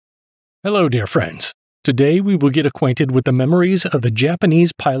Hello, dear friends. Today we will get acquainted with the memories of the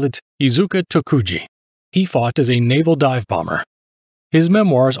Japanese pilot IIZUKA Tokuji. He fought as a naval dive bomber. His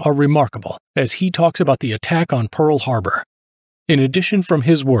memoirs are remarkable as he talks about the attack on Pearl Harbor. In addition, from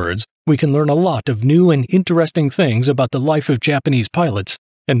his words, we can learn a lot of new and interesting things about the life of Japanese pilots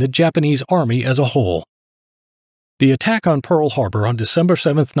and the Japanese Army as a whole. The attack on Pearl Harbor on December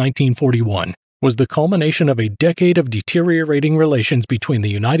 7, 1941, was the culmination of a decade of deteriorating relations between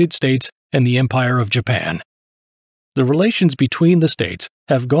the United States and the Empire of Japan. The relations between the states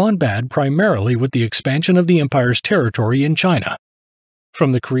have gone bad primarily with the expansion of the empire's territory in China.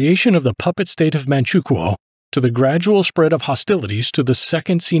 From the creation of the puppet state of Manchukuo, to the gradual spread of hostilities to the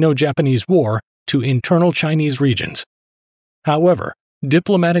Second Sino-Japanese War to internal Chinese regions. However,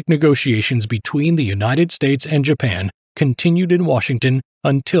 diplomatic negotiations between the United States and Japan continued in Washington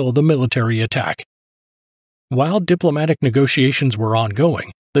until the military attack. While diplomatic negotiations were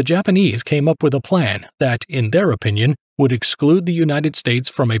ongoing, the Japanese came up with a plan that, in their opinion, would exclude the United States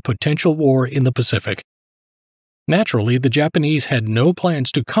from a potential war in the Pacific. Naturally, the Japanese had no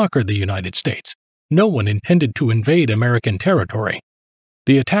plans to conquer the United States. No one intended to invade American territory.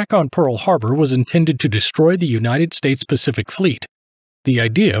 The attack on Pearl Harbor was intended to destroy the United States Pacific Fleet. The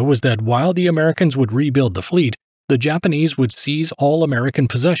idea was that while the Americans would rebuild the fleet, the Japanese would seize all American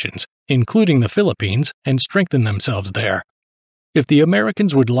possessions, including the Philippines, and strengthen themselves there. If the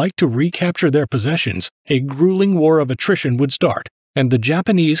Americans would like to recapture their possessions, a grueling war of attrition would start, and the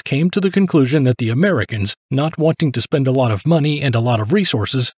Japanese came to the conclusion that the Americans, not wanting to spend a lot of money and a lot of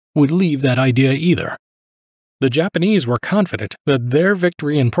resources, would leave that idea either. The Japanese were confident that their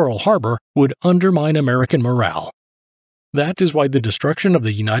victory in Pearl Harbor would undermine American morale. That is why the destruction of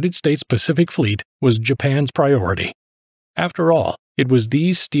the United States Pacific Fleet was Japan's priority. After all, it was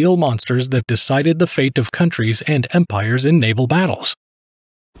these steel monsters that decided the fate of countries and empires in naval battles.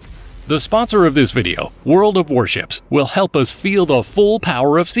 The sponsor of this video, World of Warships, will help us feel the full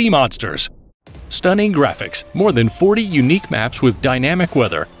power of sea monsters. Stunning graphics, more than 40 unique maps with dynamic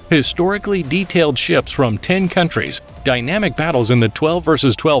weather, historically detailed ships from 10 countries, dynamic battles in the 12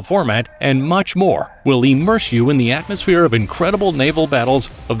 vs 12 format, and much more will immerse you in the atmosphere of incredible naval battles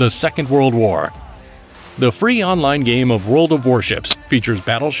of the Second World War. The free online game of World of Warships features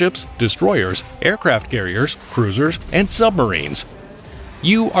battleships, destroyers, aircraft carriers, cruisers, and submarines.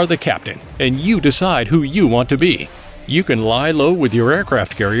 You are the captain, and you decide who you want to be. You can lie low with your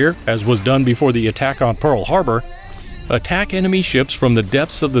aircraft carrier, as was done before the attack on Pearl Harbor, attack enemy ships from the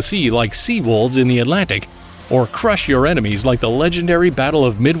depths of the sea like sea wolves in the Atlantic, or crush your enemies like the legendary Battle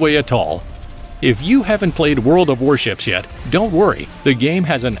of Midway Atoll. If you haven't played World of Warships yet, don't worry, the game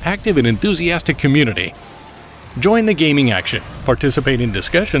has an active and enthusiastic community. Join the gaming action, participate in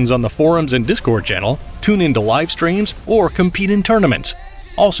discussions on the forums and Discord channel, tune into live streams, or compete in tournaments.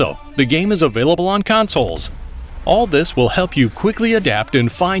 Also, the game is available on consoles. All this will help you quickly adapt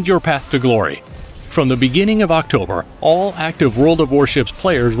and find your path to glory. From the beginning of October, all active World of Warships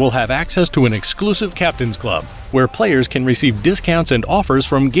players will have access to an exclusive Captain's Club, where players can receive discounts and offers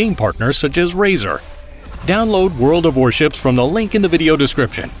from game partners such as Razer. Download World of Warships from the link in the video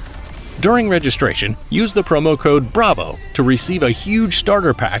description. During registration, use the promo code BRAVO to receive a huge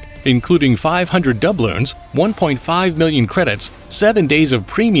starter pack including 500 doubloons, 1.5 million credits, 7 days of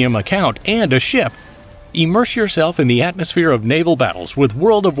premium account, and a ship. Immerse yourself in the atmosphere of naval battles with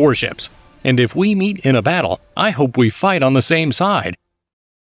World of Warships. And if we meet in a battle, I hope we fight on the same side.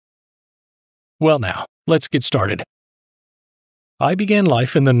 Well now, let's get started. I began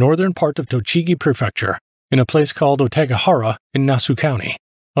life in the northern part of Tochigi Prefecture, in a place called Otegahara in Nasu County,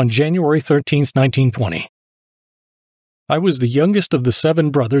 on January 13, 1920. I was the youngest of the 7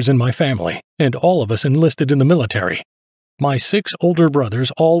 brothers in my family, and all of us enlisted in the military. My 6 older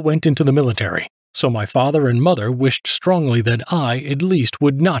brothers all went into the military, so my father and mother wished strongly that I, at least,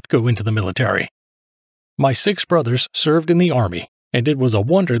 would not go into the military. My 6 brothers served in the army, and it was a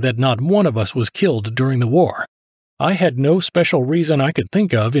wonder that not one of us was killed during the war. I had no special reason I could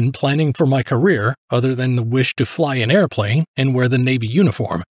think of in planning for my career other than the wish to fly an airplane and wear the Navy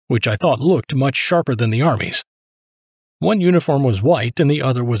uniform, which I thought looked much sharper than the Army's. One uniform was white and the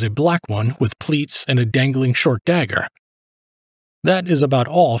other was a black one with pleats and a dangling short dagger. That is about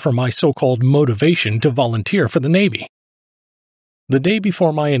all for my so-called motivation to volunteer for the Navy. The day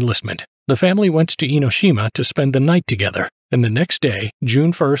before my enlistment, the family went to Enoshima to spend the night together, and the next day,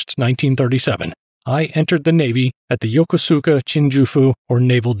 June 1, 1937, I entered the Navy at the Yokosuka Shinjufu, or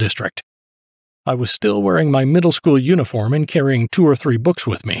Naval District. I was still wearing my middle school uniform and carrying 2 or 3 books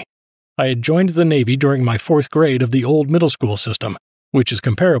with me. I had joined the Navy during my 4th grade of the old middle school system, which is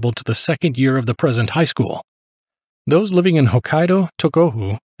comparable to the 2nd year of the present high school. Those living in Hokkaido,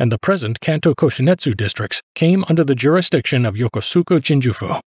 Tokohu, and the present Kanto Koshinetsu districts came under the jurisdiction of Yokosuka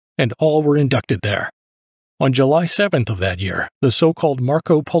Shinjufu, and all were inducted there. On July 7th of that year, the so-called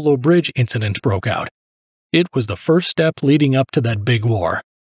Marco Polo Bridge incident broke out. It was the first step leading up to that big war.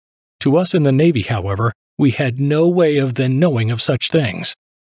 To us in the Navy, however, we had no way of then knowing of such things.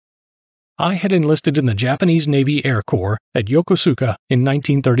 I had enlisted in the Japanese Navy Air Corps at Yokosuka in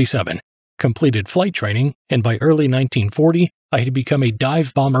 1937, completed flight training, and by early 1940, I had become a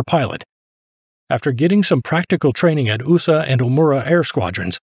dive bomber pilot. After getting some practical training at USA and Omura Air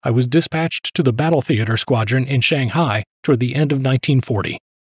Squadrons, I was dispatched to the Battle Theater Squadron in Shanghai toward the end of 1940.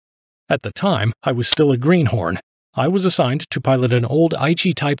 At the time, I was still a greenhorn. I was assigned to pilot an old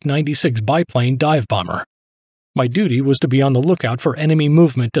Aichi Type 96 biplane dive bomber. My duty was to be on the lookout for enemy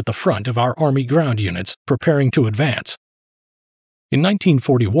movement at the front of our Army ground units preparing to advance. In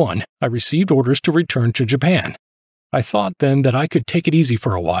 1941, I received orders to return to Japan. I thought then that I could take it easy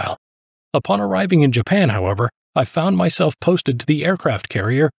for a while. Upon arriving in Japan, however, I found myself posted to the aircraft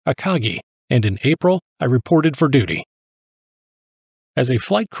carrier Akagi, and in April, I reported for duty. As a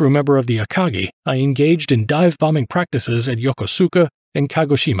flight crew member of the Akagi, I engaged in dive bombing practices at Yokosuka and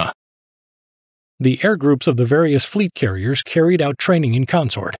Kagoshima. The air groups of the various fleet carriers carried out training in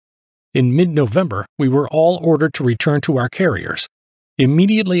consort. In mid-November, we were all ordered to return to our carriers.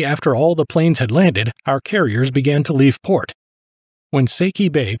 Immediately after all the planes had landed, our carriers began to leave port. When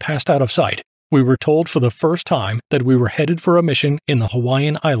Seiki Bay passed out of sight, we were told for the first time that we were headed for a mission in the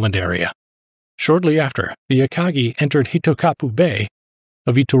Hawaiian Island area. Shortly after, the Akagi entered Hitokapu Bay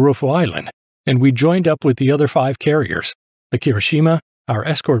of Iturufu Island, and we joined up with the other 5 carriers, the Kirishima, our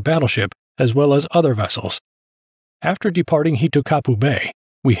escort battleship, as well as other vessels. After departing Hitokapu Bay,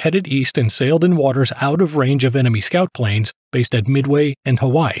 we headed east and sailed in waters out of range of enemy scout planes based at Midway and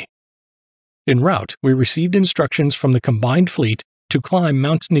Hawaii. En route, we received instructions from the combined fleet to climb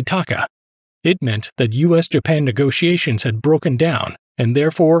Mount Nitaka. It meant that U.S.-Japan negotiations had broken down, and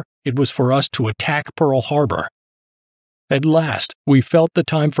therefore it was for us to attack Pearl Harbor. At last, we felt the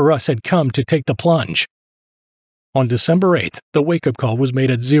time for us had come to take the plunge. On December 8th, the wake-up call was made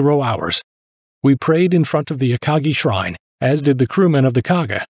at 0 hours. We prayed in front of the Akagi shrine, as did the crewmen of the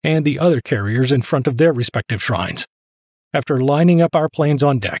Kaga and the other carriers in front of their respective shrines. After lining up our planes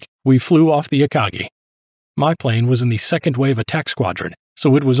on deck, we flew off the Akagi. My plane was in the second wave attack squadron,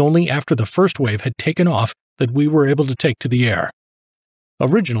 so it was only after the first wave had taken off that we were able to take to the air.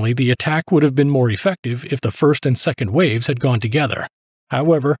 Originally, the attack would have been more effective if the first and second waves had gone together.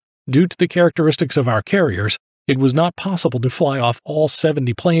 However, due to the characteristics of our carriers, it was not possible to fly off all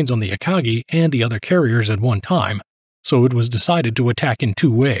 70 planes on the Akagi and the other carriers at one time, so it was decided to attack in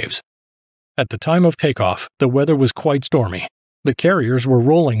 2 waves. At the time of takeoff, the weather was quite stormy. The carriers were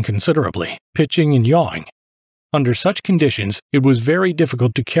rolling considerably, pitching and yawing. Under such conditions, it was very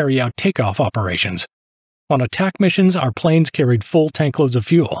difficult to carry out takeoff operations. On attack missions, our planes carried full tankloads of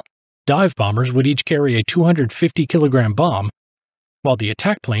fuel. Dive bombers would each carry a 250-kilogram bomb, while the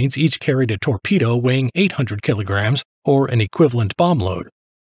attack planes each carried a torpedo weighing 800 kilograms, or an equivalent bomb load.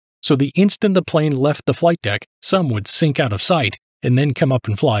 So the instant the plane left the flight deck, some would sink out of sight and then come up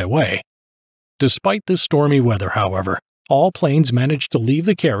and fly away. Despite the stormy weather, however, all planes managed to leave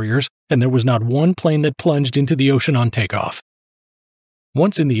the carriers, and there was not one plane that plunged into the ocean on takeoff.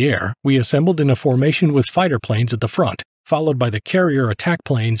 Once in the air, we assembled in a formation with fighter planes at the front, followed by the carrier attack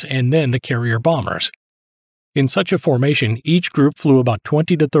planes and then the carrier bombers. In such a formation, each group flew about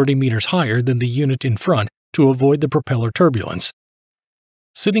 20 to 30 meters higher than the unit in front to avoid the propeller turbulence.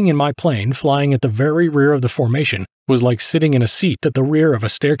 Sitting in my plane, flying at the very rear of the formation, was like sitting in a seat at the rear of a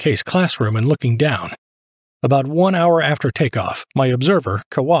staircase classroom and looking down. About 1 hour after takeoff, my observer,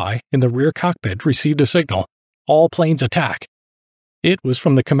 Kawai, in the rear cockpit received a signal, "All planes attack." It was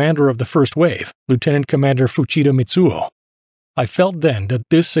from the commander of the first wave, Lieutenant Commander Fuchida Mitsuo. I felt then that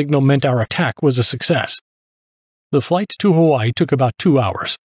this signal meant our attack was a success. The flight to Hawaii took about 2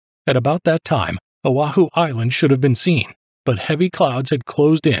 hours. At about that time, Oahu Island should have been seen, but heavy clouds had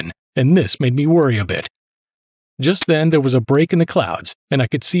closed in, and this made me worry a bit. Just then there was a break in the clouds, and I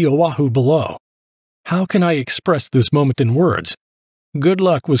could see Oahu below. How can I express this moment in words? Good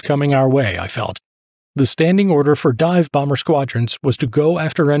luck was coming our way, I felt. The standing order for dive bomber squadrons was to go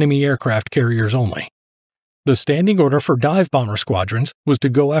after enemy aircraft carriers only. The standing order for dive bomber squadrons was to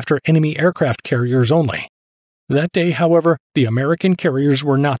go after enemy aircraft carriers only. That day, however, the American carriers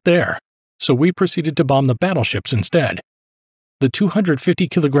were not there, so we proceeded to bomb the battleships instead. The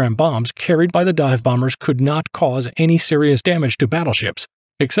 250-kilogram bombs carried by the dive bombers could not cause any serious damage to battleships,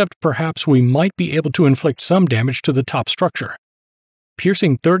 except perhaps we might be able to inflict some damage to the top structure.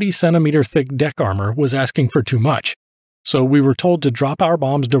 Piercing 30-centimeter thick deck armor was asking for too much. so we were told to drop our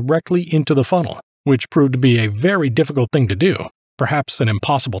bombs directly into the funnel, which proved to be a very difficult thing to do, perhaps an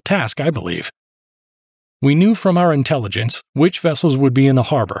impossible task, I believe. We knew from our intelligence which vessels would be in the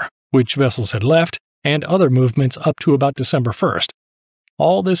harbor, which vessels had left, and other movements up to about December 1st.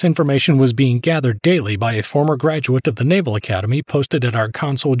 All this information was being gathered daily by a former graduate of the Naval Academy posted at our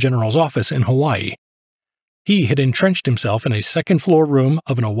Consul General's office in Hawaii. He had entrenched himself in a second-floor room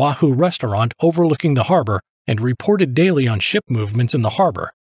of an Oahu restaurant overlooking the harbor and reported daily on ship movements in the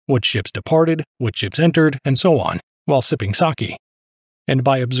harbor, what ships departed, what ships entered, and so on, while sipping sake. And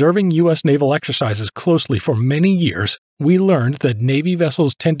by observing U.S. naval exercises closely for many years, we learned that Navy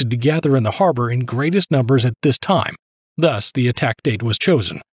vessels tended to gather in the harbor in greatest numbers at this time. Thus, the attack date was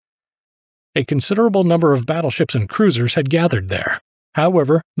chosen. A considerable number of battleships and cruisers had gathered there.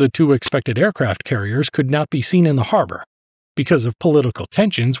 However, the two expected aircraft carriers could not be seen in the harbor. Because of political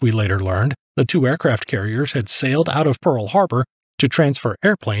tensions, we later learned, the two aircraft carriers had sailed out of Pearl Harbor to transfer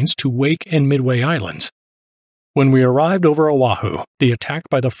airplanes to Wake and Midway Islands. When we arrived over Oahu, the attack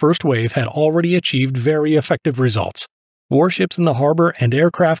by the first wave had already achieved very effective results. Warships in the harbor and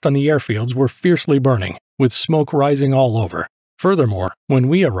aircraft on the airfields were fiercely burning, with smoke rising all over. Furthermore, when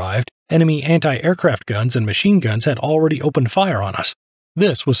we arrived, enemy anti-aircraft guns and machine guns had already opened fire on us.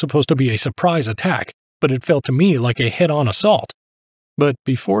 This was supposed to be a surprise attack, but it felt to me like a head-on assault. But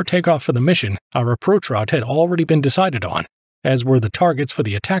before takeoff for the mission, our approach route had already been decided on, as were the targets for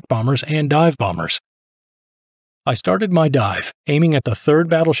the attack bombers and dive bombers. I started my dive, aiming at the third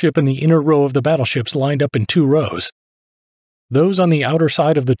battleship in the inner row of the battleships lined up in 2 rows. Those on the outer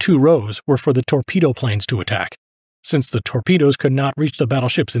side of the 2 rows were for the torpedo planes to attack. Since the torpedoes could not reach the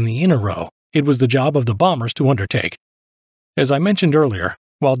battleships in the inner row, it was the job of the bombers to undertake. As I mentioned earlier,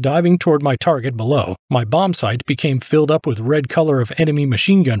 while diving toward my target below, my bomb sight became filled up with red color of enemy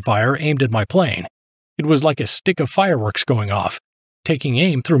machine gun fire aimed at my plane. It was like a stick of fireworks going off. Taking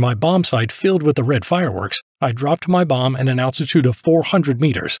aim through my bomb sight filled with the red fireworks, I dropped my bomb at an altitude of 400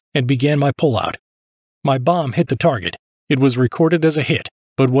 meters and began my pullout. My bomb hit the target. It was recorded as a hit,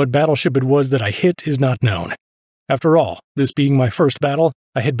 but what battleship it was that I hit is not known. After all, this being my first battle,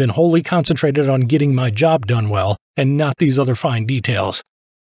 I had been wholly concentrated on getting my job done well and not these other fine details.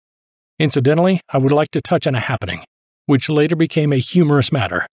 Incidentally, I would like to touch on a happening, which later became a humorous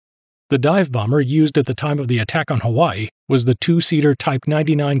matter. The dive bomber used at the time of the attack on Hawaii was the 2-seater Type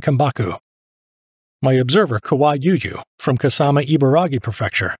 99 Kambaku. My observer, Kawai Yuyu, from Kasama Ibaragi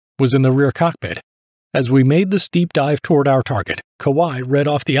Prefecture, was in the rear cockpit. As we made the steep dive toward our target, Kawai read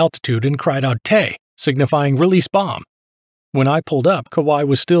off the altitude and cried out "Te," signifying release bomb. When I pulled up, Kawai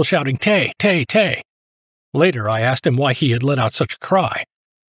was still shouting "Te, Te, Te." Later, I asked him why he had let out such a cry.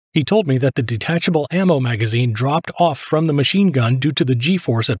 He told me that the detachable ammo magazine dropped off from the machine gun due to the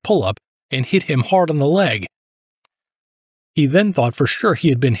G-force at pull-up and hit him hard on the leg. He then thought for sure he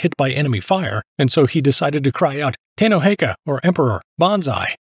had been hit by enemy fire, and so he decided to cry out "Tenoheka," or Emperor,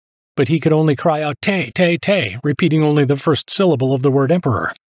 Banzai. But he could only cry out "Te, Te, Te," repeating only the first syllable of the word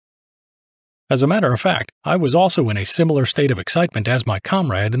Emperor. As a matter of fact, I was also in a similar state of excitement as my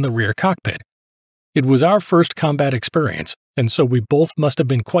comrade in the rear cockpit. It was our first combat experience, and so we both must have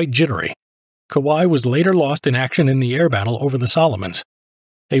been quite jittery. Kawai was later lost in action in the air battle over the Solomons.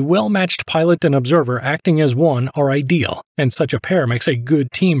 A well-matched pilot and observer acting as one are ideal, and such a pair makes a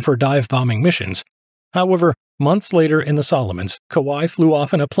good team for dive-bombing missions. However, months later in the Solomons, Kawai flew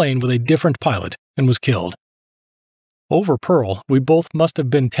off in a plane with a different pilot and was killed. Over Pearl, we both must have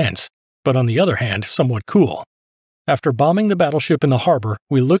been tense, but on the other hand, somewhat cool. After bombing the battleship in the harbor,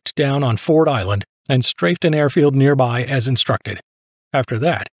 we looked down on Ford Island and strafed an airfield nearby as instructed. After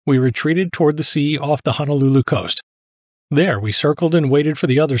that, we retreated toward the sea off the Honolulu coast. There, we circled and waited for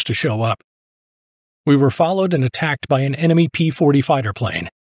the others to show up. We were followed and attacked by an enemy P-40 fighter plane.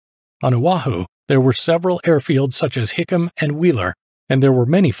 On Oahu, there were several airfields such as Hickam and Wheeler, and there were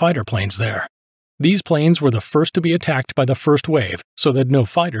many fighter planes there. These planes were the first to be attacked by the first wave, so that no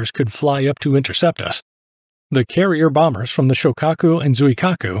fighters could fly up to intercept us. The carrier bombers from the Shokaku and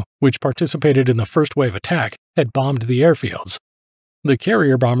Zuikaku, which participated in the first wave attack, had bombed the airfields. The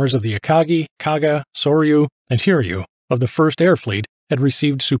carrier bombers of the Akagi, Kaga, Soryu, and Hiryu of the 1st Air Fleet had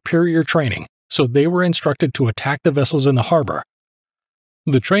received superior training, so they were instructed to attack the vessels in the harbor.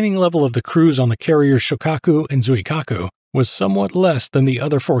 The training level of the crews on the carriers Shokaku and Zuikaku was somewhat less than the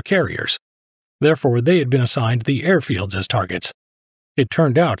other 4 carriers. Therefore, they had been assigned the airfields as targets. It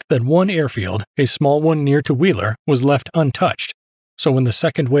turned out that one airfield, a small one near to Wheeler, was left untouched. So when the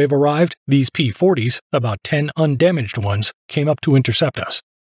second wave arrived, these P-40s, about 10 undamaged ones, came up to intercept us.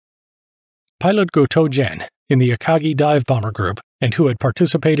 Pilot Goto Jen, in the Akagi dive bomber group, and who had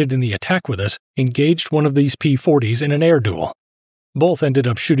participated in the attack with us, engaged one of these P-40s in an air duel. Both ended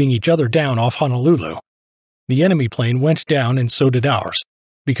up shooting each other down off Honolulu. The enemy plane went down and so did ours.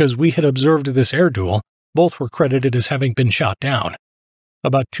 Because we had observed this air duel, both were credited as having been shot down.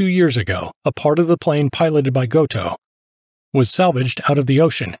 About 2 years ago, a part of the plane piloted by Goto was salvaged out of the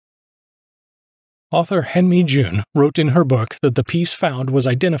ocean. Author Henmi Jun wrote in her book that the piece found was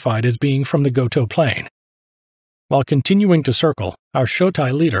identified as being from the Goto plane. While continuing to circle, our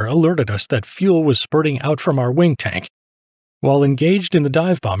Shotai leader alerted us that fuel was spurting out from our wing tank. While engaged in the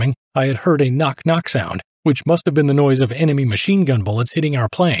dive bombing, I had heard a knock-knock sound, which must have been the noise of enemy machine gun bullets hitting our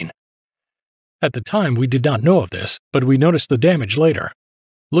plane. At the time, we did not know of this, but we noticed the damage later.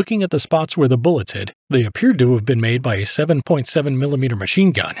 Looking at the spots where the bullets hit, they appeared to have been made by a 7.7mm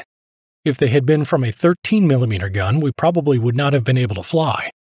machine gun. If they had been from a 13mm gun, we probably would not have been able to fly.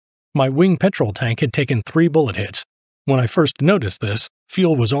 My wing petrol tank had taken 3 bullet hits. When I first noticed this,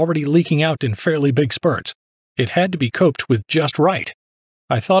 fuel was already leaking out in fairly big spurts. It had to be coped with just right.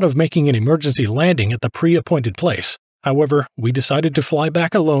 I thought of making an emergency landing at the pre-appointed place. However, we decided to fly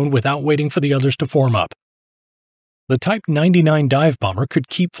back alone without waiting for the others to form up. The Type 99 dive bomber could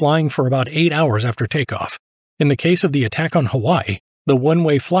keep flying for about 8 hours after takeoff. In the case of the attack on Hawaii, the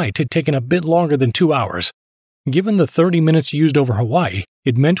one-way flight had taken a bit longer than 2 hours. Given the 30 minutes used over Hawaii,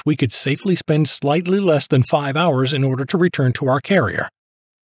 it meant we could safely spend slightly less than 5 hours in order to return to our carrier.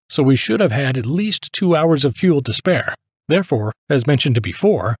 So we should have had at least 2 hours of fuel to spare. Therefore, as mentioned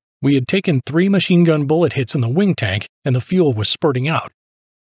before, we had taken 3 machine gun bullet hits in the wing tank and the fuel was spurting out.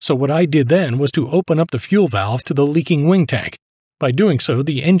 So what I did then was to open up the fuel valve to the leaking wing tank. By doing so,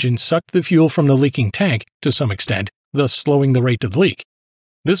 the engine sucked the fuel from the leaking tank to some extent, thus slowing the rate of leak.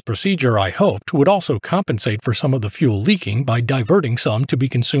 This procedure, I hoped, would also compensate for some of the fuel leaking by diverting some to be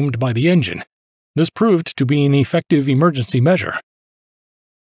consumed by the engine. This proved to be an effective emergency measure.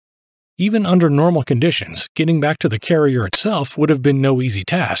 Even under normal conditions, getting back to the carrier itself would have been no easy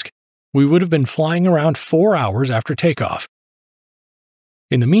task. We would have been flying around 4 hours after takeoff.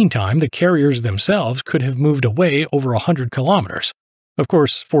 In the meantime, the carriers themselves could have moved away over 100 kilometers. Of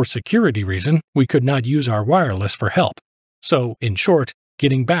course, for security reason, we could not use our wireless for help. So, in short,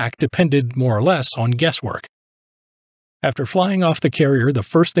 getting back depended more or less on guesswork. After flying off the carrier, the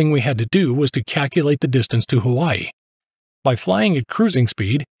first thing we had to do was to calculate the distance to Hawaii. By flying at cruising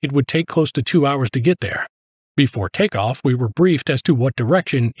speed, it would take close to 2 hours to get there. Before takeoff, we were briefed as to what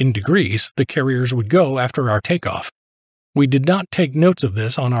direction, in degrees, the carriers would go after our takeoff. We did not take notes of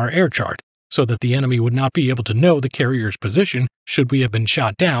this on our air chart, so that the enemy would not be able to know the carrier's position should we have been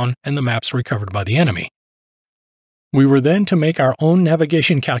shot down and the maps recovered by the enemy. We were then to make our own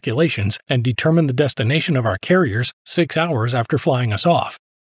navigation calculations and determine the destination of our carriers 6 hours after flying us off.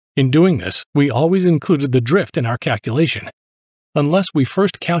 In doing this, we always included the drift in our calculation. Unless we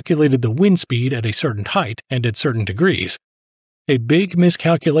first calculated the wind speed at a certain height and at certain degrees, a big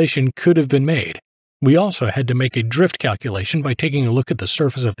miscalculation could have been made. We also had to make a drift calculation by taking a look at the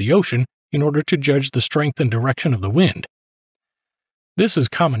surface of the ocean in order to judge the strength and direction of the wind. This is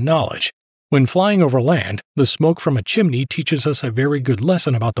common knowledge. When flying over land, the smoke from a chimney teaches us a very good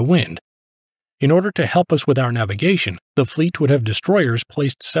lesson about the wind. In order to help us with our navigation, the fleet would have destroyers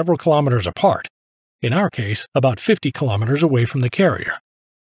placed several kilometers apart. In our case, about 50 kilometers away from the carrier.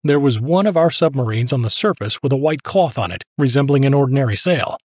 There was one of our submarines on the surface with a white cloth on it, resembling an ordinary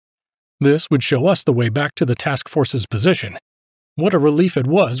sail. This would show us the way back to the task force's position. What a relief it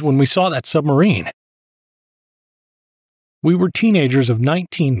was when we saw that submarine! We were teenagers of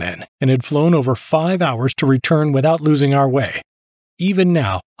 19 then, and had flown over 5 hours to return without losing our way. Even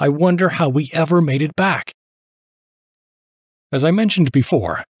now, I wonder how we ever made it back. As I mentioned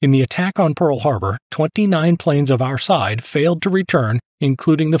before, in the attack on Pearl Harbor, 29 planes of our side failed to return,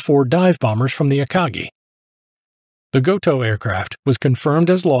 including the 4 dive bombers from the Akagi. The Goto aircraft was confirmed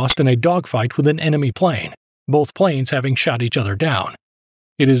as lost in a dogfight with an enemy plane, both planes having shot each other down.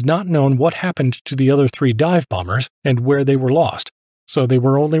 It is not known what happened to the other 3 dive bombers and where they were lost, so they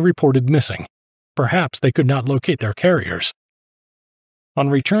were only reported missing. Perhaps they could not locate their carriers. On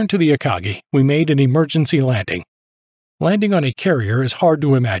return to the Akagi, we made an emergency landing. Landing on a carrier is hard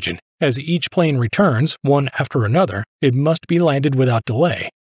to imagine. As each plane returns, one after another, it must be landed without delay.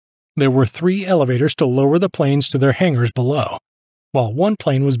 There were 3 elevators to lower the planes to their hangars below. While one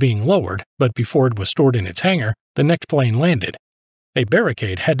plane was being lowered, but before it was stored in its hangar, the next plane landed. A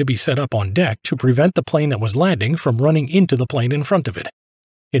barricade had to be set up on deck to prevent the plane that was landing from running into the plane in front of it.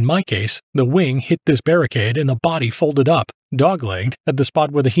 In my case, the wing hit this barricade and the body folded up, dog-legged, at the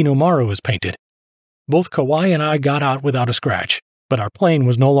spot where the Hinomaru is painted. Both Kawai and I got out without a scratch, but our plane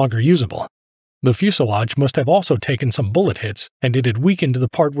was no longer usable. The fuselage must have also taken some bullet hits, and it had weakened the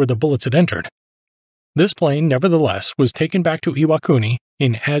part where the bullets had entered. This plane, nevertheless, was taken back to Iwakuni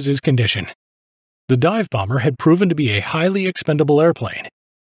in as-is condition. The dive bomber had proven to be a highly expendable airplane.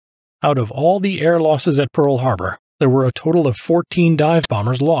 Out of all the air losses at Pearl Harbor, there were a total of 14 dive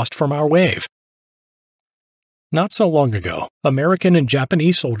bombers lost from our wave. Not so long ago, American and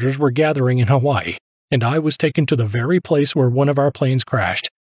Japanese soldiers were gathering in Hawaii, and I was taken to the very place where one of our planes crashed.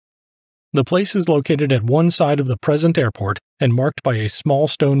 The place is located at one side of the present airport and marked by a small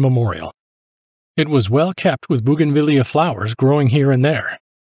stone memorial. It was well kept with bougainvillea flowers growing here and there.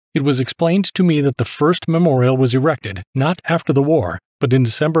 It was explained to me that the first memorial was erected not after the war, but in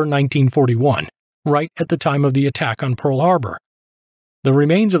December 1941, right at the time of the attack on Pearl Harbor. The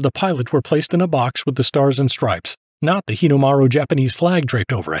remains of the pilot were placed in a box with the stars and stripes, not the Hinomaru Japanese flag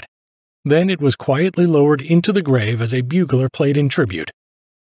draped over it. Then it was quietly lowered into the grave as a bugler played in tribute.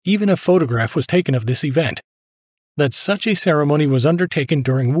 Even a photograph was taken of this event. That such a ceremony was undertaken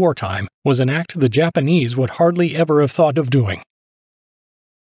during wartime was an act the Japanese would hardly ever have thought of doing.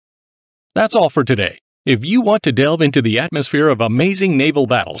 That's all for today. If you want to delve into the atmosphere of amazing naval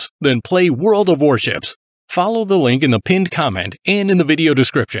battles, then play World of Warships. Follow the link in the pinned comment and in the video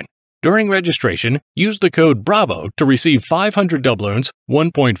description. During registration, use the code BRAVO to receive 500 doubloons,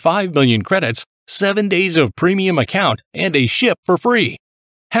 1.5 million credits, 7 days of premium account, and a ship for free.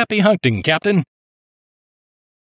 Happy hunting, Captain!